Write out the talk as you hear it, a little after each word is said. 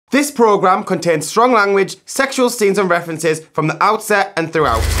This programme contains strong language, sexual scenes and references from the outset and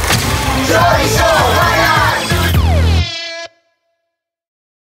throughout. Geordie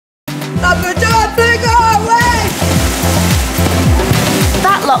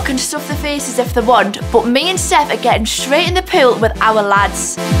That lot can stuff the faces if they want, but me and Steph are getting straight in the pool with our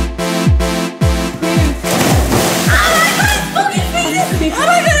lads.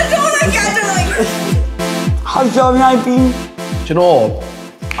 How's your night been? Do you know,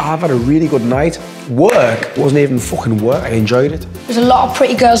 I've had a really good night. Work wasn't even fucking work, I enjoyed it. There's a lot of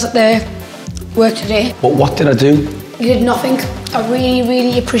pretty girls at the work today. But what did I do? You did nothing. I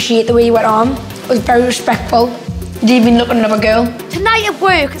really appreciate the way you went on. It was very respectful. You didn't even look at another girl. Tonight at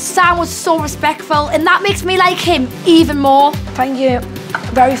work, Sam was so respectful and that makes me like him even more. Thank you.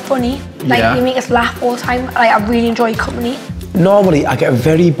 Very funny. Like, Yeah. you make us laugh all the time. Like, I really enjoy your company. Normally, I get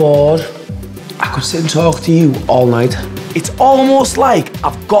very bored. I could sit and talk to you all night. It's almost like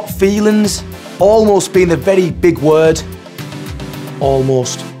I've got feelings. Almost being a very big word.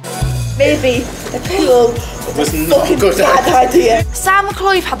 Almost. Maybe the pool was not a good bad idea. Sam and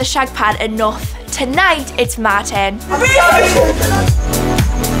Chloe have had the shag pad enough. Tonight, it's my turn.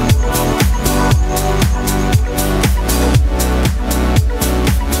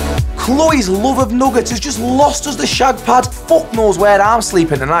 Chloe's love of nuggets has just lost us the shag pad. Fuck knows where I'm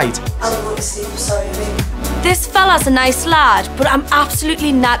sleeping tonight. I don't want to sleep, I'm sorry, babe. This fella's a nice lad, but I'm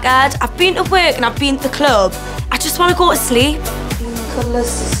absolutely knackered. I've been to work and I've been to the club. I just want to go to sleep. You could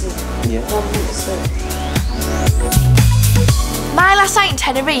less to sleep. Yeah. I want to sleep. My last night in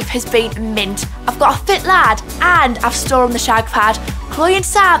Tenerife has been mint. I've got a fit lad and I've stolen the shag pad. Chloe and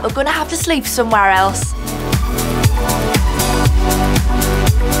Sam are going to have to sleep somewhere else.